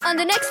on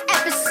the next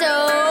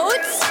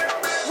episodes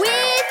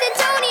with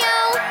Antonio.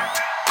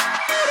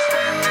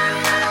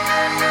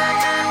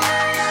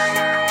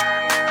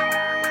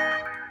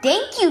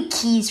 Thank you,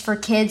 Keys for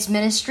Kids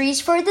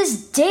Ministries, for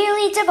this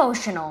daily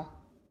devotional.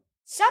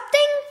 Something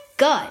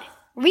good.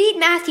 Read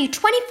Matthew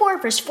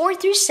 24, verse 4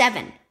 through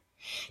 7.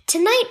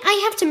 Tonight,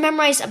 I have to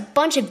memorize a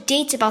bunch of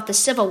dates about the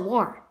Civil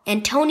War,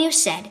 Antonio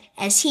said,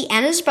 as he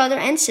and his brother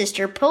and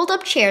sister pulled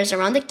up chairs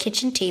around the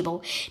kitchen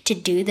table to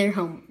do their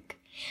homework.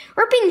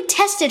 We're being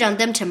tested on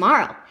them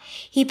tomorrow.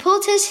 He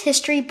pulled his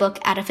history book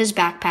out of his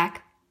backpack.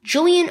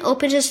 Julian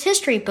opened his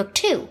history book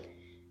too.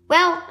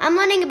 Well, I'm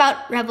learning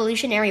about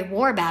Revolutionary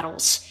War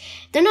battles.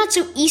 They're not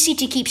so easy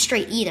to keep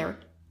straight either.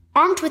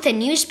 Armed with a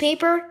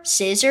newspaper,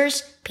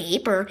 scissors,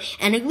 paper,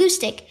 and a glue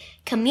stick,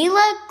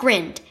 Camila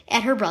grinned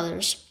at her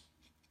brothers.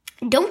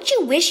 Don't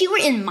you wish you were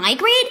in my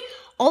grade?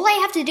 All I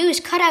have to do is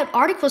cut out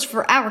articles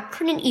for our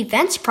current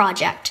events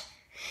project.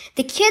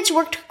 The kids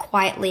worked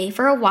quietly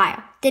for a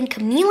while. Then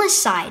Camila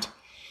sighed.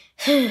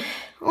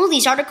 All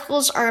these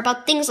articles are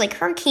about things like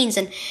hurricanes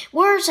and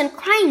wars and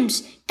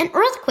crimes and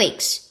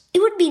earthquakes. It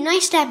would be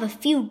nice to have a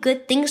few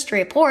good things to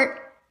report.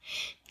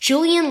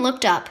 Julian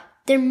looked up.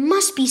 There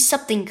must be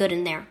something good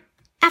in there.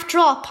 After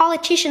all,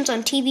 politicians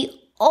on TV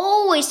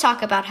always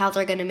talk about how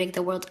they're going to make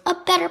the world a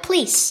better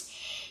place.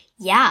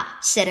 Yeah,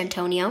 said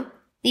Antonio.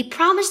 They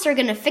promise they're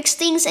going to fix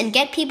things and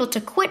get people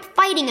to quit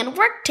fighting and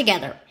work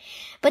together.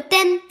 But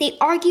then they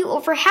argue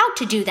over how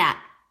to do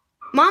that.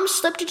 Mom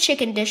slipped a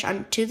chicken dish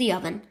onto the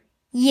oven.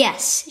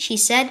 Yes, she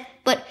said,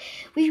 but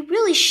we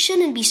really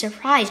shouldn't be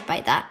surprised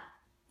by that.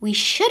 We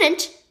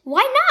shouldn't?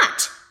 Why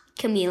not?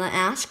 Camila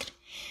asked.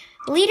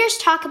 Leaders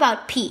talk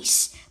about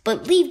peace,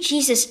 but leave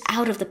Jesus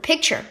out of the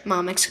picture,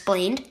 Mom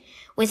explained.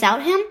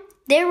 Without him,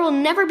 there will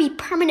never be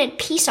permanent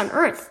peace on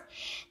earth.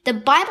 The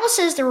Bible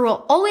says there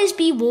will always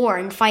be war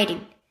and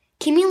fighting.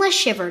 Camila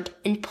shivered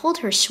and pulled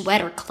her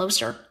sweater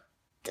closer.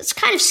 That's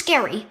kind of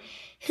scary.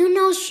 Who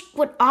knows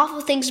what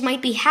awful things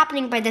might be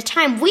happening by the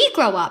time we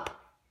grow up?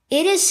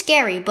 It is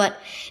scary, but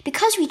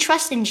because we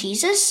trust in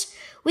Jesus,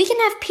 we can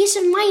have peace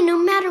of mind no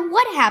matter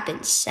what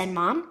happens, said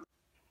Mom.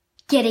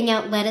 Getting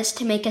out lettuce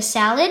to make a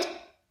salad?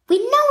 We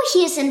know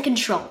he is in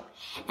control,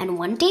 and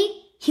one day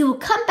he will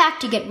come back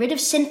to get rid of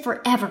sin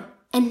forever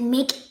and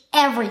make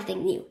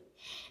everything new.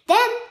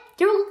 Then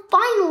there will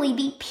finally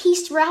be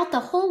peace throughout the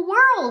whole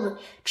world,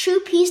 true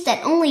peace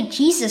that only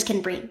Jesus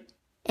can bring.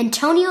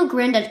 Antonio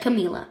grinned at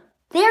Camila.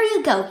 There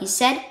you go, he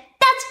said.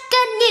 That's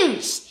good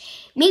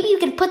news. Maybe you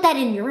can put that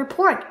in your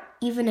report,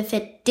 even if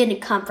it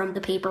didn't come from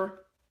the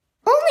paper.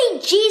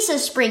 Only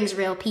Jesus brings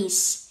real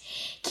peace.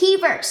 Key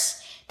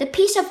verse. The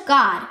peace of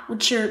God,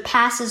 which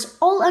surpasses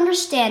all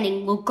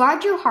understanding, will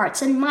guard your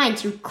hearts and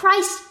minds through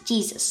Christ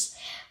Jesus.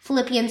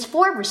 Philippians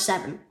 4, verse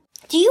 7.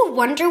 Do you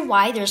wonder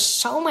why there's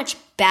so much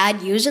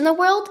bad news in the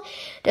world?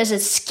 Does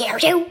it scare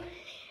you?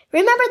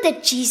 Remember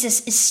that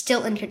Jesus is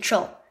still in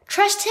control.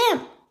 Trust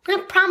him,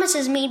 not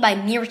promises made by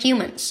mere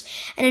humans,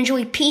 and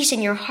enjoy peace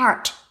in your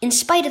heart, in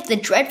spite of the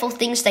dreadful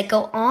things that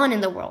go on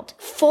in the world.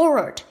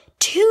 Forward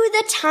to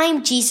the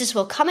time Jesus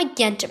will come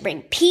again to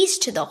bring peace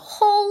to the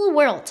whole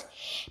world.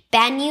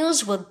 Bad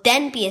news will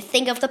then be a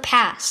thing of the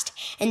past,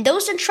 and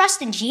those who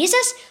trust in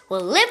Jesus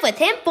will live with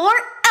him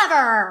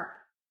forever.